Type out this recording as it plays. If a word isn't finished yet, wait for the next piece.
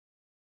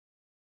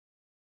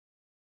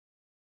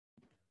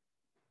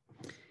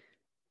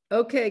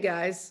Okay,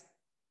 guys.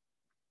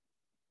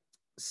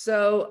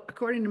 So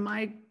according to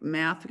my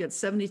math, we got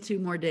 72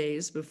 more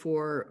days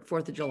before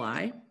 4th of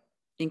July,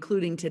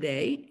 including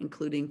today,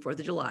 including 4th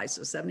of July.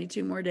 So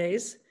 72 more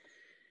days.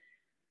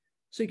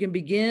 So you can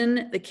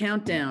begin the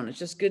countdown. It's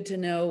just good to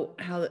know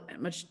how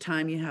much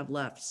time you have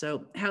left.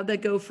 So how'd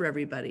that go for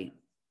everybody?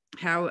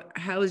 How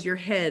is your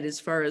head as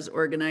far as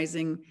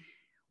organizing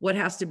what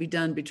has to be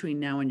done between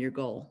now and your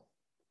goal?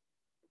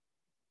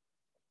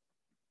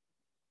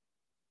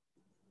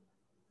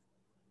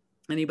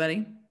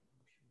 Anybody?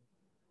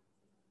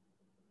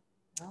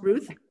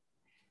 Ruth?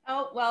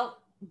 Oh,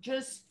 well,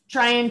 just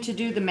trying to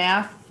do the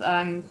math.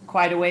 I'm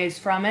quite a ways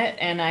from it,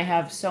 and I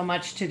have so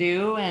much to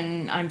do,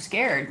 and I'm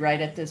scared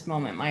right at this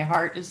moment. My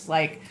heart is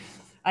like,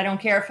 I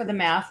don't care for the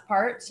math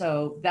part.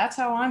 So that's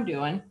how I'm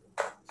doing.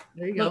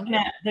 There you go. Looking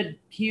at the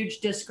huge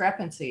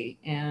discrepancy.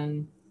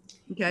 And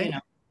okay. You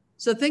know.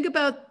 So think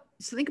about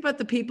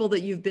the people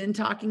that you've been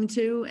talking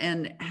to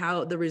and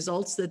how the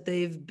results that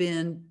they've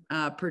been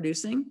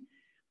producing.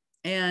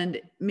 And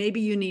maybe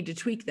you need to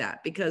tweak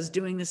that, because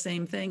doing the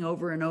same thing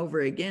over and over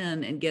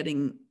again and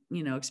getting,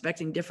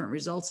 expecting different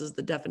results is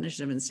the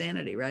definition of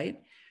insanity, right?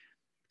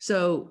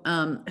 So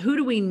who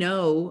do we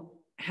know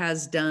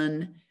has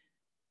done,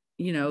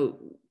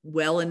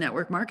 well in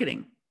network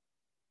marketing?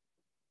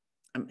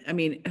 I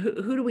mean,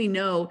 who do we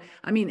know?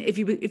 I mean, if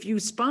you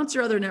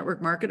sponsor other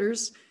network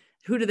marketers,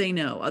 who do they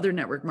know? Other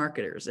network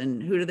marketers.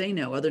 And who do they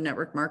know? Other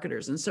network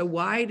marketers. And so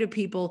why do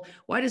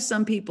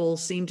some people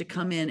seem to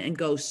come in and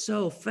go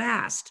so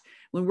fast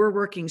when we're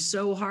working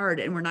so hard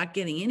and we're not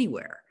getting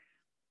anywhere?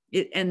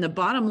 And the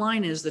bottom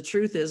line is, the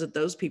truth is that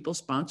those people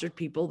sponsored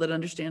people that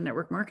understand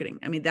network marketing.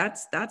 I mean,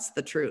 that's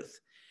the truth.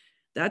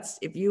 That's,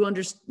 if you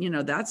understand,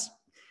 that's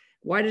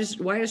why is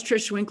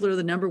Trish Winkler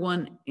the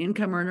 #1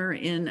 income earner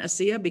in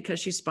ASEA? Because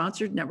she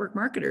sponsored network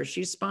marketers.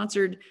 She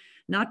sponsored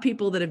not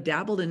people that have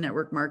dabbled in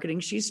network marketing.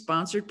 She's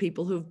sponsored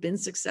people who've been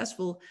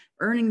successful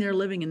earning their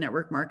living in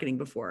network marketing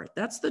before.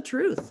 That's the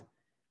truth.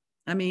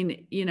 I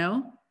mean,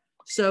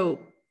 so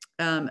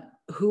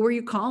who are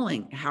you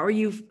calling? How are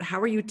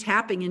you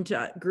tapping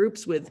into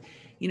groups with,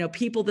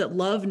 people that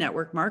love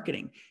network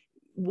marketing?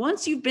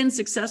 Once you've been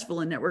successful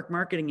in network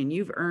marketing and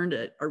you've earned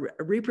a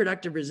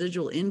reproductive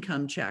residual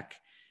income check,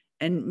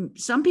 and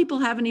some people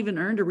haven't even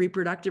earned a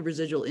reproductive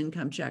residual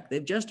income check.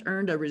 They've just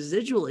earned a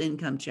residual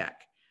income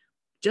check.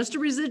 Just a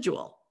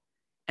residual.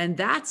 And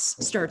that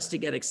starts to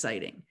get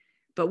exciting.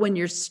 But when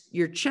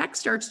your check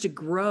starts to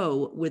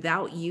grow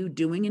without you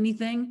doing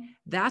anything,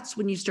 that's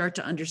when you start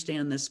to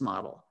understand this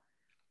model.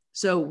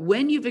 So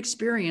when you've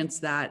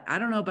experienced that, I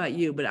don't know about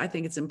you, but I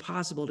think it's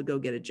impossible to go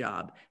get a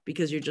job,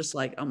 because you're just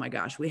like, oh my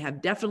gosh, we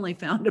have definitely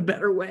found a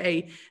better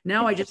way.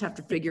 Now I just have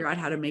to figure out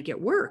how to make it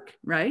work,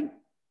 right?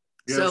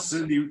 Yeah, so,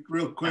 Cindy,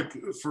 real quick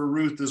for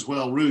Ruth as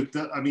well. Ruth,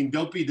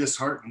 don't be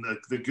disheartened.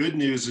 The good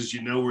news is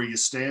you know where you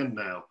stand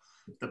now.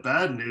 The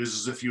bad news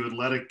is if you would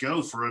let it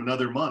go for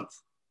another month,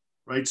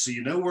 right? So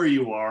you know where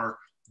you are.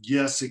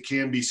 Yes, it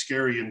can be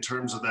scary in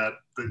terms of that,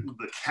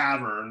 the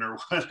cavern or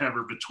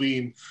whatever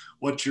between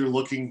what you're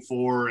looking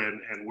for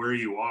and where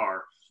you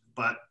are.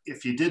 But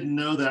if you didn't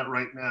know that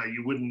right now,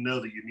 you wouldn't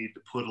know that you need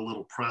to put a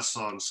little press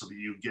on so that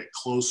you get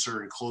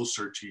closer and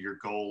closer to your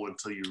goal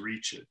until you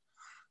reach it.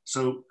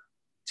 So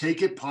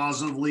take it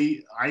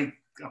positively. I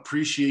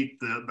appreciate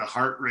the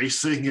heart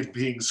racing and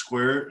being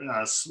scared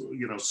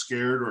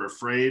or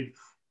afraid.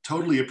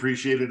 Totally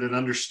appreciate it and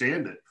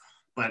understand it.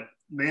 But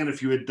man,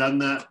 if you had done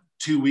that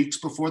 2 weeks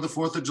before the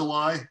 4th of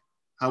July,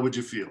 how would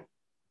you feel?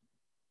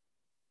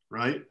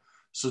 Right?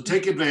 So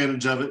take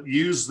advantage of it.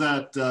 Use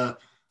that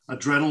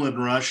adrenaline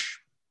rush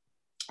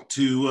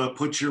to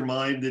put your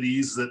mind at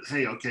ease that,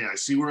 hey, okay, I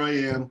see where I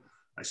am.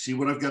 I see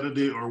what I've got to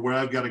do or where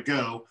I've got to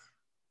go.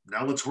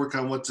 Now let's work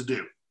on what to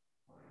do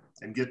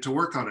and get to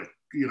work on it.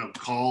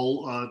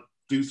 Call,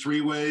 do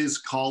 3 ways,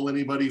 call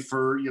anybody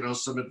for,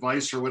 some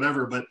advice or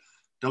whatever, but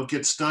don't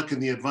get stuck in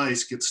the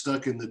advice, get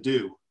stuck in the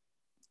do.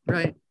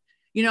 Right.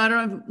 I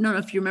don't know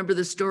if you remember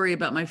the story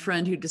about my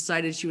friend who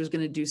decided she was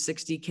going to do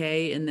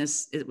 60K in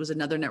this. It was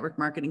another network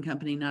marketing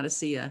company, not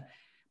ASEA,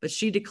 but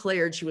she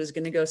declared she was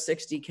going to go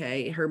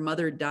 60K. Her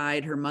mother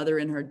died. Her mother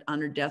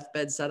on her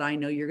deathbed said, I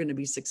know you're going to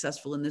be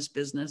successful in this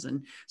business.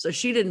 And so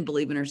she didn't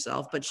believe in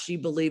herself, but she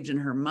believed in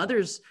her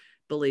mother's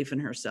belief in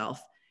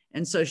herself.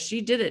 And so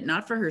she did it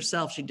not for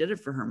herself. She did it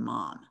for her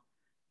mom,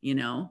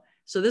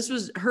 So this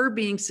was her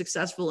being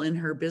successful in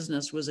her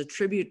business was a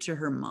tribute to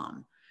her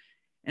mom.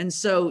 And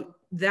so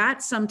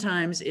that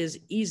sometimes is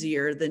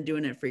easier than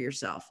doing it for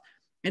yourself.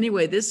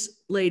 Anyway, this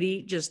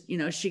lady just,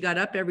 she got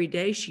up every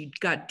day. She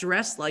got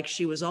dressed like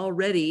she was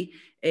already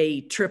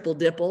a triple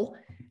dipple.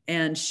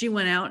 And she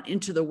went out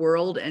into the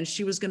world and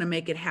she was going to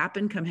make it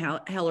happen come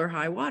hell or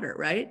high water.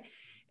 Right.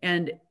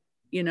 And,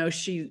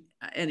 she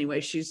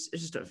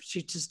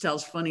just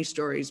tells funny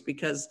stories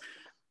because,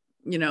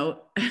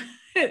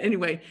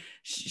 anyway,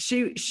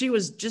 she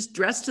was just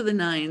dressed to the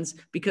nines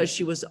because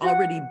she was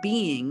already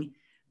being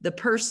the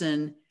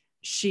person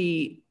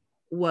she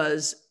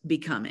was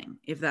becoming,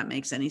 if that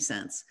makes any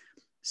sense.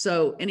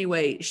 So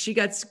anyway, she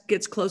gets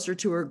closer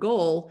to her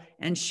goal,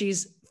 and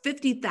she's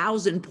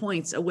 50,000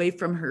 points away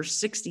from her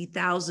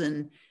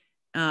 60,000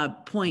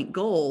 point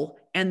goal,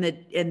 and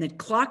the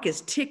clock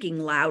is ticking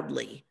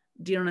loudly.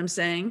 Do you know what I'm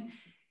saying?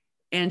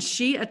 And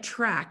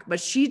but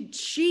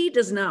she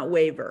does not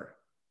waver.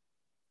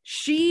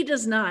 She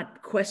does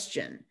not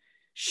question.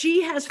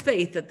 She has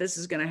faith that this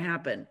is going to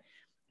happen.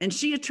 And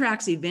she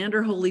attracts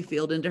Evander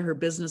Holyfield into her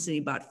business, and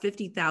he bought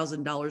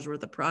 $50,000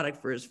 worth of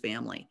product for his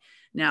family.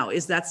 Now,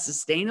 is that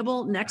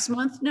sustainable next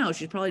month? No,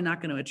 she's probably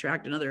not going to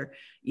attract another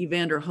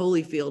Evander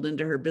Holyfield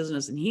into her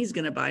business, and he's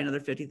going to buy another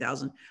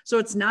 50,000. So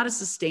it's not a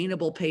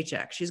sustainable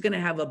paycheck. She's going to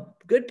have a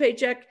good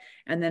paycheck,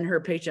 and then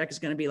her paycheck is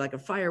going to be like a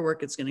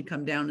firework. It's going to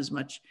come down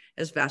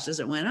as fast as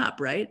it went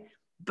up, right?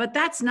 But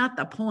that's not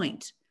the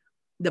point.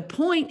 The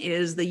point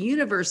is the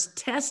universe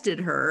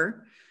tested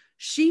her.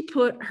 She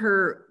put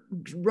her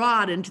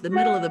rod into the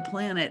middle of the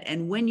planet,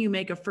 and when you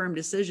make a firm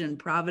decision,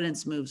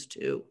 providence moves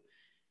too.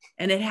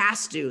 And it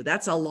has to.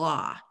 That's a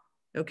law.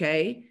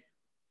 Okay.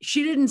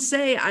 She didn't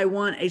say, I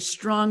want a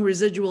strong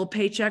residual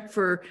paycheck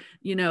for,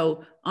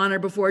 on or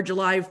before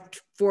July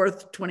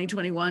 4th,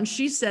 2021.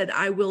 She said,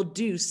 I will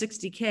do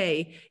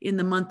 60K in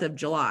the month of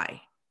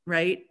July,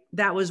 right?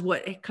 That was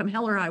what, come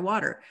hell or high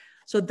water.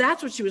 So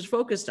that's what she was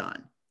focused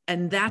on.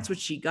 And that's what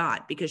she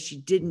got, because she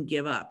didn't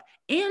give up.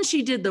 And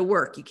she did the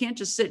work. You can't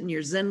just sit in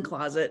your Zen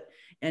closet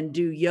and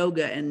do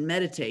yoga and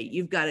meditate.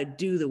 You've got to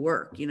do the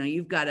work.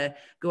 You've got to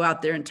go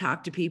out there and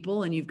talk to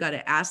people, and you've got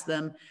to ask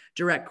them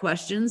direct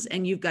questions,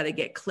 and you've got to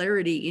get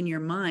clarity in your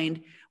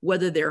mind,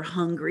 whether they're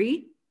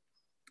hungry,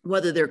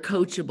 whether they're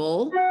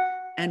coachable,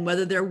 and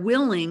whether they're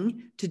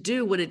willing to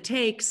do what it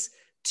takes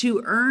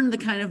to earn the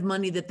kind of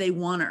money that they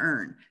want to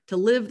earn, to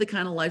live the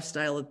kind of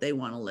lifestyle that they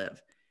want to live.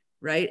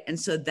 Right. And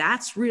so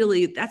that's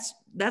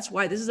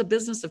why this is a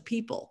business of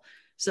people.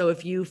 So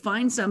if you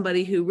find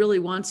somebody who really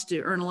wants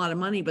to earn a lot of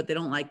money, but they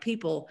don't like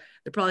people,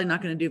 they're probably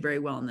not going to do very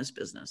well in this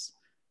business.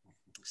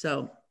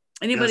 So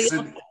anybody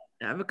else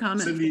have a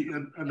comment? Cindy,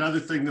 another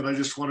thing that I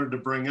just wanted to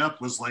bring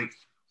up was like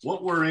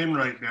what we're in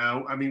right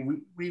now. I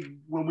mean, we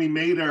when we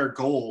made our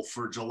goal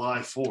for July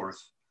 4th,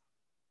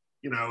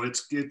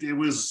 it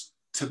was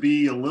to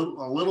be a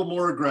little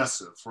more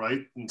aggressive,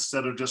 right?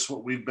 Instead of just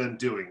what we've been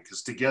doing,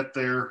 because to get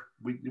there,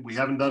 we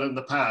haven't done it in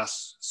the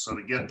past. So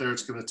to get there,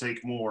 it's going to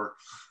take more.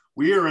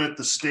 We are at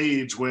the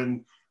stage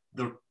when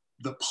the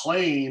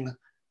plane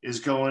is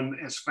going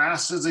as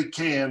fast as it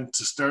can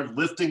to start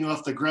lifting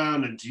off the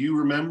ground. And do you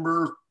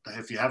remember,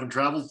 if you haven't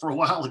traveled for a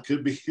while, it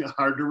could be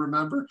hard to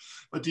remember,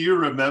 but do you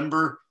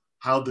remember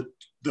how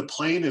the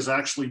plane is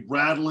actually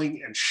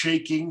rattling and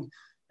shaking?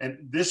 And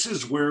this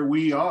is where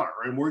we are.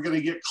 And we're going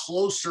to get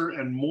closer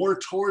and more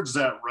towards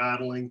that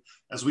rattling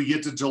as we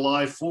get to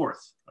July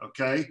 4th.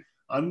 Okay.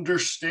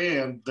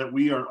 Understand that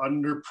we are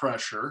under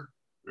pressure.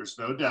 There's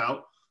no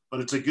doubt. But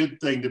it's a good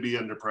thing to be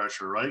under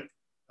pressure, right?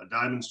 A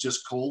diamond's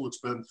just coal. It's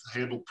been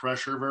handled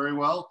pressure very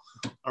well.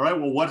 All right,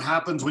 well, what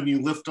happens when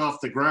you lift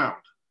off the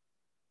ground?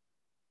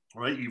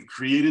 All right, you've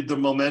created the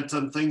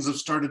momentum. Things have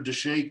started to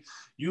shake.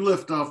 You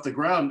lift off the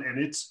ground and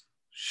it's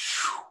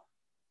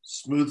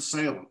smooth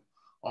sailing.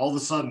 All of a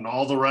sudden,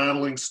 all the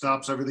rattling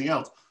stops, everything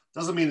else.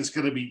 Doesn't mean it's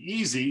going to be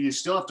easy. You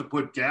still have to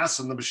put gas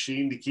in the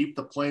machine to keep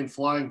the plane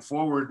flying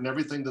forward and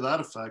everything to that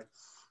effect.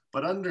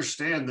 But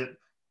understand that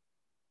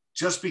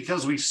just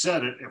because we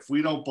said it, if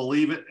we don't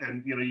believe it,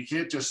 and you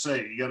can't just say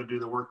it, you got to do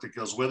the work that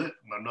goes with it.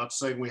 And I'm not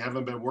saying we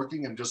haven't been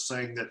working. I'm just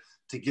saying that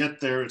to get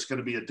there, it's going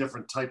to be a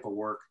different type of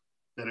work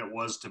than it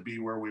was to be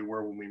where we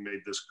were when we made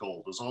this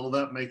goal. Does all of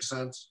that make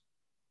sense?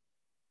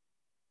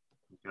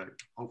 Okay,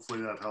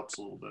 hopefully that helps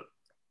a little bit.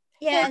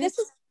 Yeah, this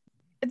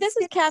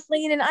is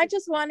Kathleen, and I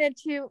just wanted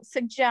to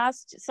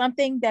suggest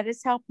something that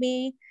has helped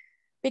me,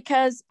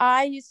 because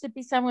I used to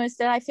be someone who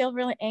said, I feel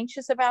really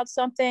anxious about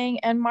something.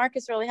 And Mark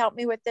has really helped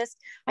me with this.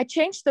 I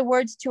changed the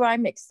words to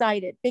I'm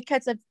excited,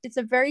 because it's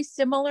a very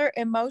similar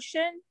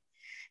emotion.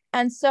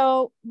 And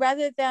so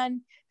rather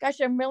than, gosh,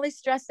 I'm really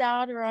stressed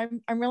out, or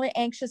I'm really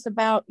anxious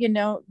about,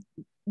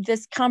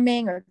 this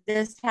coming or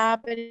this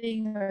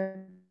happening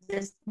or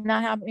this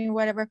not happening,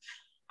 whatever,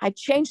 I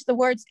changed the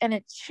words, and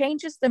it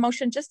changes the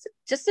emotion, just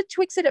it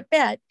tweaks it a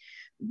bit.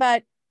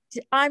 But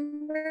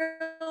I'm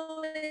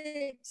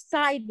really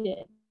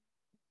excited.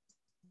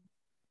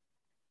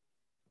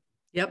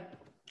 Yep.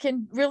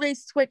 Can really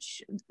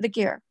switch the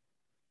gear.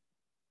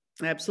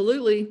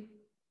 Absolutely.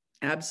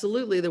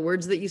 Absolutely. The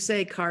words that you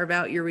say carve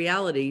out your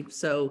reality.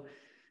 So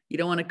you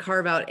don't want to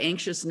carve out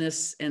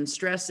anxiousness and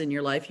stress in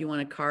your life. You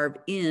want to carve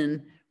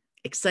in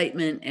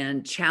excitement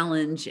and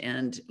challenge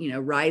and,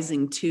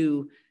 rising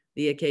to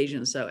the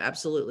occasion. So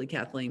absolutely,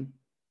 Kathleen.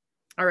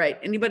 All right.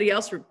 Anybody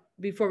else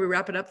before we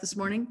wrap it up this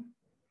morning?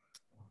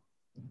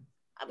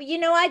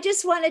 I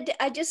just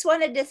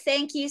wanted to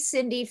thank you,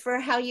 Cindy, for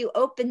how you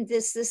opened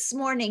this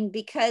morning,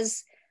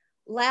 because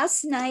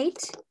last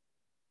night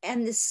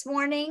and this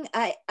morning,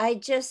 I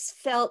just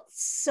felt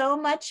so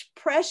much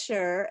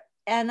pressure,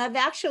 and I've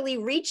actually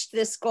reached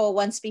this goal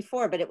once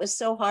before, but it was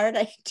so hard.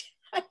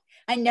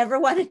 I never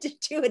wanted to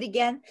do it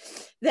again.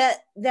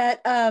 That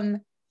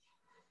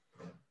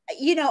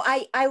you know,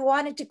 I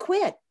wanted to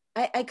quit.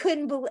 I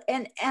couldn't believe,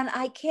 and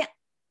I can't,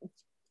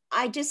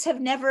 I just have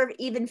never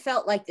even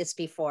felt like this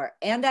before.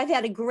 And I've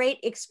had a great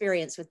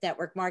experience with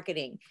network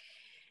marketing.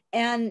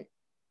 And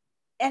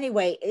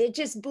anyway, it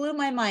just blew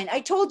my mind.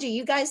 I told you,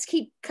 you guys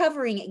keep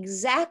covering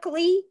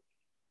exactly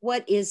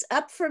what is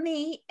up for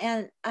me.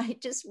 And I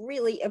just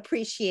really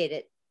appreciate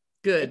it.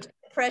 Good.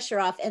 Pressure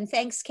off. And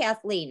thanks,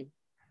 Kathleen.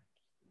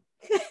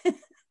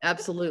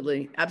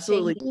 Absolutely.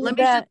 Absolutely.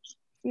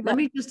 Let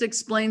me just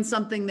explain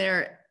something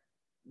there.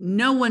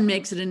 No one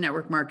makes it in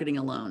network marketing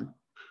alone.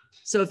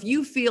 So if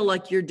you feel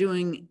like you're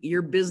doing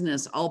your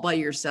business all by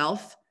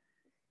yourself,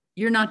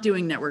 you're not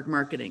doing network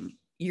marketing.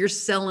 You're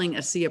selling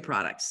a sea of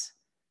products.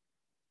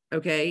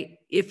 Okay.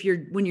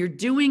 When you're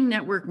doing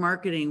network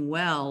marketing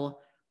well,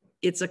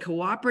 it's a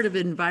cooperative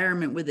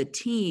environment with a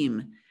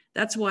team.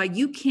 That's why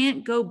you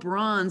can't go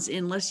bronze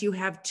unless you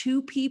have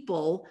two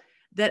people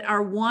that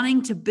are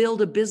wanting to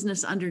build a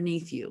business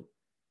underneath you.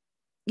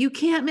 You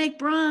can't make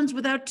bronze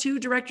without two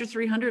Director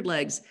 300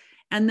 legs.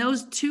 And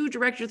those two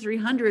Director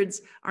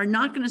 300s are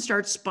not going to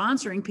start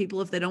sponsoring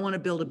people if they don't want to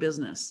build a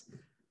business.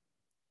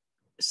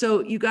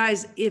 So you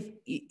guys, if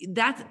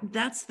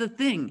that's the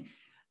thing,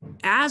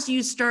 as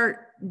you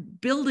start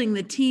building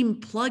the team,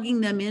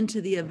 plugging them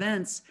into the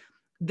events,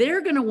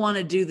 they're going to want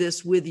to do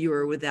this with you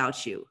or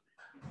without you.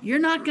 You're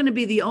not going to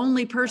be the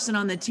only person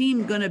on the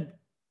team going to,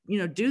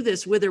 do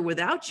this with or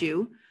without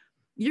you.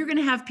 You're going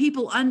to have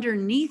people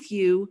underneath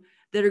you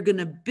that are going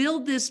to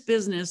build this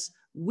business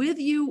with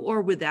you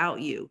or without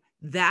you.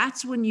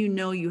 That's when you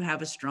know you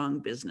have a strong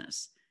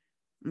business.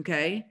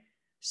 Okay.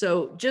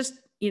 So just,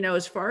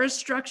 as far as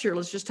structure,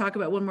 let's just talk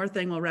about one more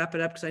thing. We'll wrap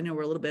it up because I know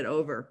we're a little bit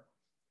over.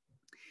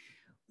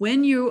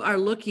 When you are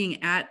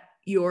looking at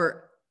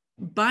your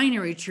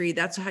binary tree,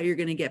 that's how you're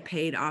going to get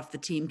paid off the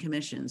team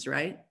commissions,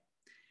 right?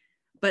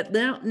 But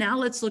now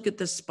let's look at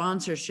the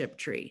sponsorship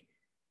tree,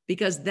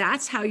 because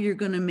that's how you're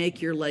going to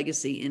make your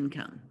legacy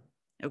income.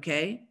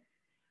 Okay.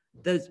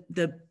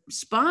 The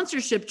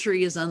sponsorship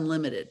tree is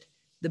unlimited.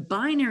 The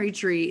binary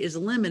tree is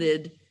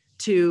limited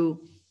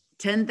to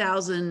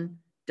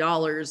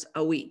 $10,000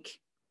 a week.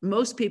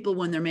 Most people,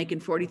 when they're making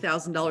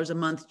 $40,000 a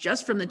month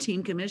just from the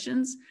team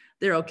commissions,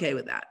 they're okay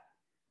with that,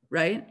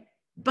 right?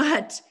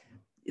 But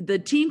the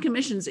team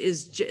commissions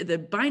is the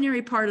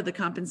binary part of the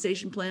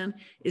compensation plan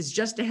is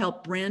just to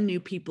help brand new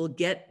people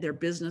get their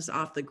business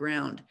off the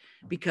ground,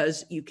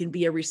 because you can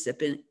be a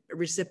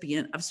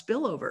recipient of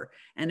spillover.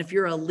 And if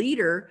you're a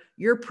leader,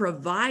 you're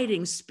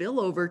providing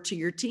spillover to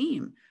your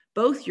team,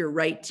 both your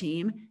right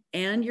team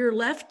and your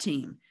left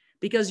team,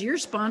 because you're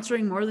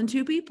sponsoring more than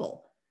two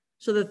people.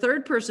 So the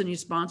third person you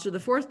sponsor, the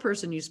fourth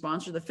person you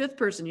sponsor, the fifth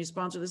person you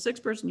sponsor, the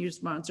sixth person you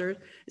sponsor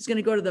is going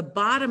to go to the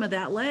bottom of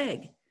that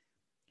leg.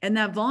 And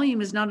that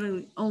volume is not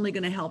only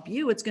going to help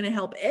you, it's going to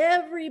help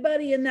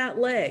everybody in that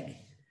leg.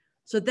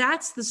 So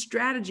that's the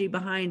strategy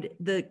behind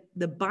the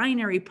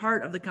binary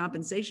part of the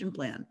compensation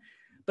plan.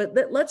 But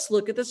let's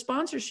look at the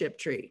sponsorship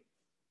tree.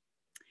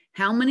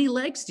 How many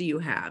legs do you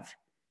have?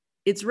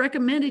 It's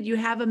recommended you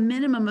have a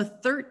minimum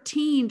of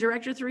 13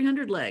 Director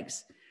 300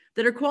 legs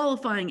that are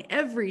qualifying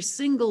every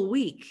single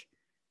week.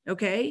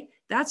 Okay.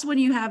 That's when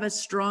you have a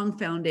strong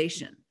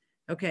foundation.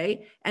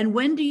 Okay. And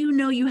when do you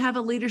know you have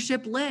a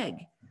leadership leg?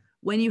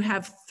 When you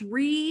have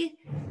 3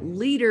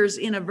 leaders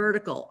in a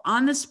vertical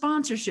on the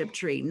sponsorship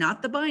tree,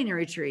 not the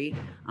binary tree,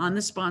 on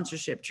the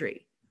sponsorship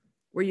tree,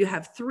 where you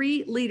have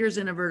 3 leaders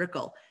in a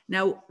vertical.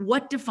 Now,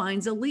 what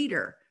defines a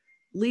leader?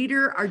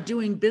 Leader are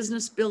doing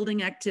business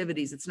building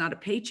activities. It's not a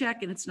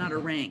paycheck and it's not a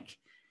rank.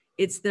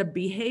 It's the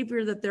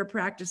behavior that they're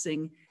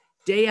practicing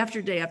day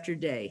after day after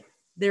day.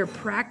 They're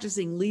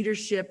practicing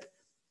leadership.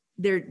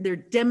 They're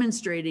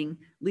demonstrating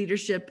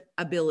leadership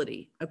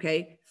ability.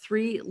 Okay.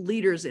 3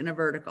 leaders in a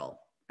vertical.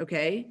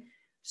 Okay.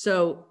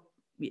 So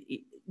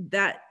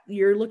that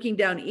you're looking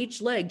down each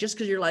leg just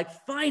because you're like,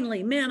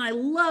 finally, man, I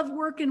love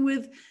working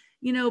with,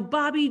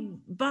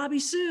 Bobby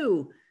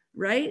Sue,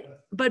 right?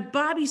 But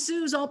Bobby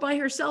Sue's all by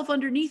herself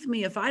underneath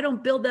me. If I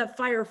don't build that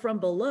fire from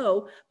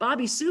below,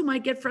 Bobby Sue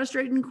might get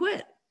frustrated and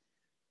quit.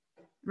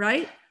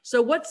 Right?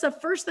 So what's the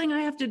first thing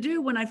I have to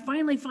do when I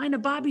finally find a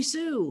Bobby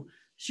Sue?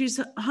 She's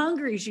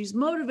hungry. She's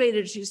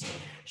motivated.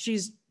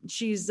 She's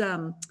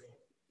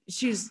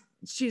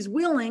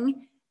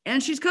willing.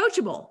 And she's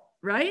coachable,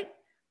 right?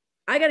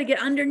 I got to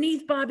get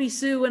underneath Bobby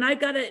Sue and I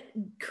got to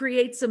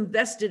create some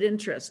vested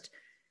interest,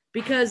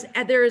 because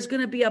there is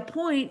going to be a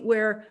point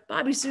where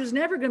Bobby Sue's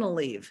never going to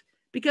leave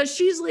because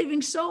she's leaving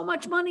so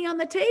much money on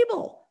the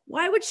table.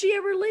 Why would she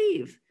ever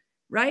leave,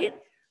 right?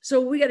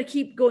 So we got to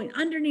keep going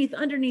underneath.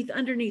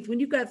 When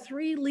you've got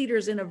 3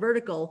 leaders in a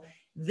vertical,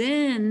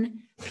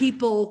 then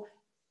people,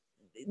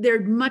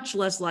 they're much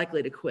less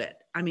likely to quit.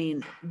 I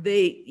mean,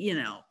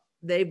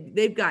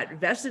 they've got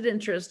vested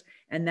interest,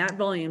 and that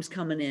volume's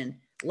coming in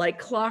like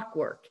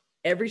clockwork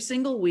every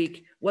single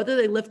week, whether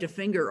they lift a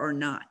finger or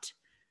not.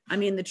 I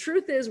mean, the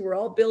truth is we're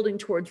all building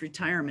towards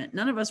retirement.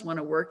 None of us want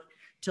to work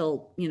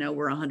till,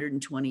 we're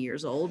 120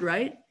 years old,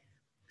 right?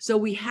 So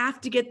we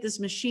have to get this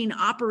machine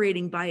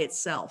operating by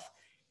itself.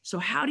 So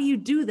how do you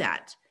do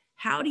that?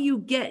 How do you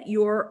get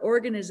your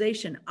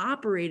organization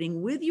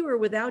operating with you or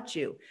without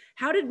you?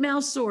 How did Mal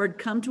Sword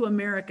come to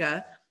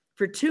America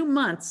for 2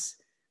 months?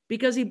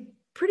 Because he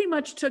pretty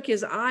much took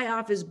his eye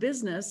off his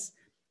business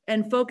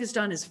and focused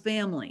on his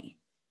family,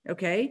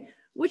 okay?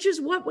 Which is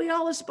what we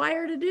all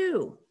aspire to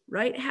do,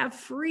 right? Have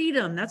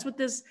freedom. That's what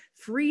this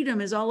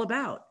freedom is all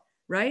about,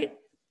 right?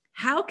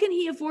 How can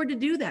he afford to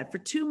do that for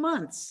 2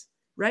 months,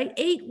 right?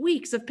 8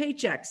 weeks of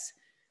paychecks,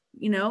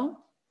 you know,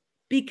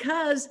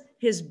 because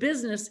his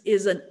business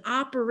is an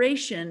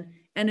operation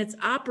and it's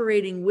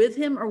operating with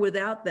him or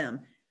without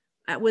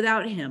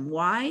him.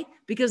 Why?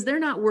 Because they're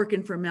not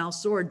working for Mal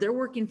Sword. They're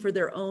working for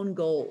their own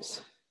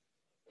goals.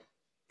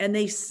 And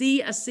they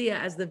see ASEA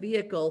as the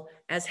vehicle,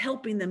 as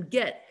helping them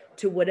get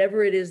to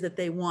whatever it is that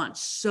they want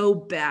so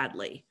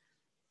badly.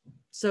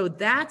 So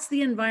that's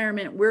the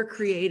environment we're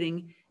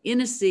creating in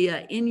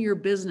ASEA, in your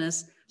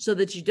business, so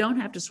that you don't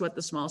have to sweat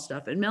the small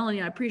stuff. And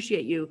Melanie, I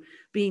appreciate you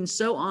being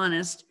so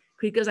honest,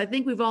 because I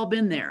think we've all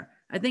been there.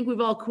 I think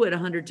we've all quit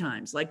 100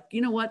 times. Like,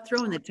 you know what?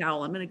 Throw in the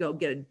towel. I'm going to go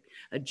get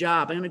a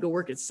job. I'm going to go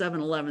work at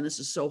 7-Eleven. This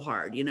is so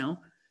hard, you know?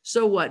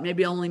 So what?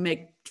 Maybe I'll only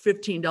make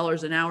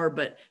 $15 an hour,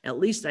 but at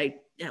least,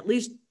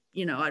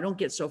 you know, I don't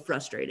get so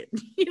frustrated.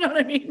 You know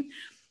what I mean?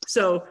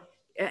 So,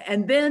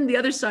 and then the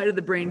other side of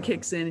the brain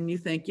kicks in and you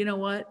think, you know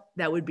what?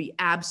 That would be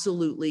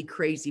absolutely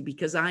crazy,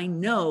 because I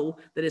know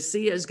that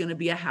ASEA is going to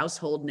be a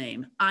household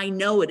name. I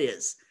know it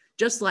is.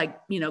 Just like,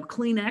 you know,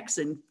 Kleenex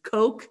and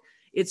Coke,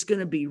 it's going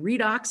to be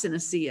Redox and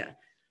ASEA.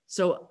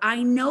 So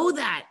I know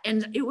that.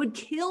 And it would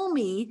kill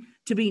me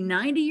to be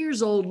 90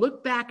 years old,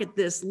 look back at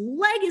this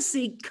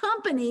legacy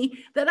company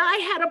that I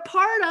had a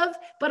part of,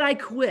 but I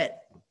quit.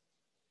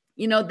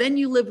 You know, then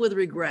you live with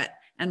regret,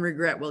 and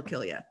regret will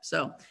kill you.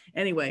 So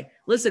anyway,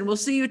 listen, we'll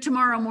see you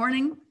tomorrow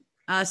morning.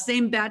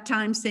 Same bat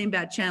time, same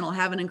bat channel.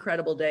 Have an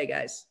incredible day,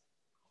 guys.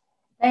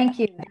 Thank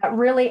you. That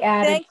really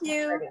added. Thank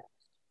you. Clarity.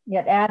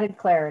 It added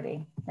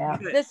clarity. Yeah.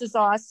 Good. This is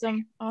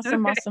awesome.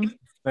 Awesome. Okay. Awesome.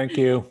 Thank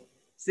you.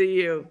 See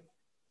you.